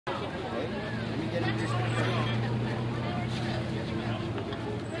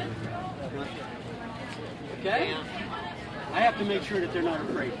Okay? I have to make sure that they're not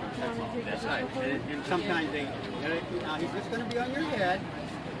afraid. That's right. And sometimes they, now he's just going to be on your head.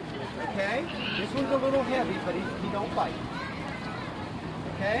 Okay? This one's a little heavy, but he don't bite.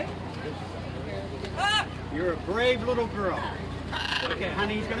 Okay? You're a brave little girl. Okay,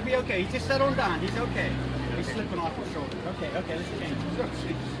 honey, he's going to be okay. He's just settled down. He's okay. He's slipping off his shoulder. Okay, let's change. Let's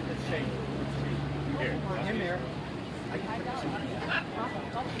change. Here. Him there.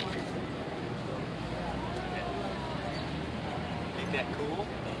 Ain't that cool?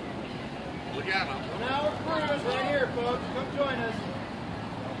 Look at him. 1 hour cruise right here, folks. Come join us.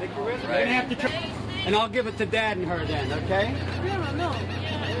 Take your reservation. You're going to have to try. And I'll give it to Dad and her then, okay? No,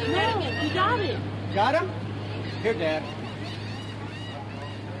 you got it. Got him? Here, Dad.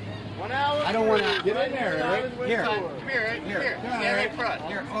 1 hour. I don't want to get in there, Eric. Here. Come here, right here. Stand right in front.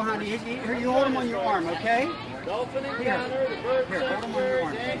 Here, oh honey, here, you hold him on your arm, okay? Dolphin encounter, the bird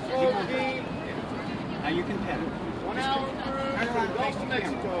sanctuary, Angkor Beach. Now you can pet him. 1 hour cruise to the Gulf of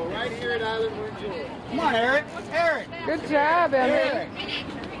Mexico, right here at Island Resort. Come on, Eric. Eric. Good job, Eric. Eric.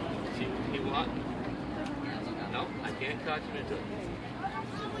 See, he what? No, I can't touch him until.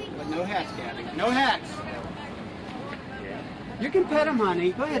 But no hats, Gabby. No hats. You can pet him,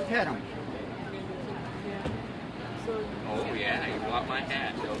 honey. Go ahead, pet him. Oh yeah, you want my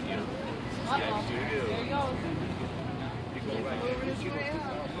hat, don't you? Yes, you do.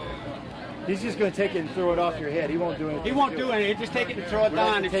 He's just going to take it and throw it off your head. He won't do anything. He won't do anything. Just take it and throw it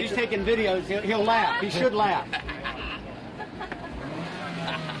down. If he's taking videos, he'll laugh. He should laugh.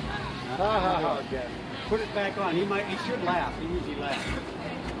 Put it back on. He should laugh. He usually laughs.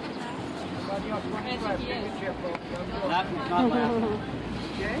 Not laughing.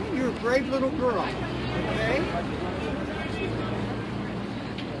 Okay? You're a brave little girl. Okay?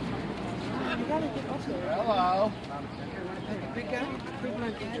 You gotta get up there. Hello. Big guy? Big my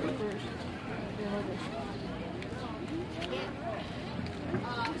dad first.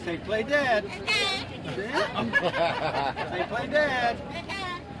 Say, play dead. Say, play dead.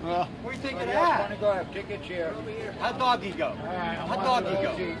 Well, what do you think of that? Go ahead, kick a chair. How'd doggy go? How'd doggy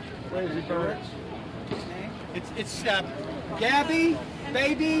go? Crazy birds. It's Gabby,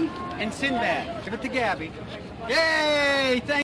 Baby, and Sinbad. Give it to Gabby. Yay! Thank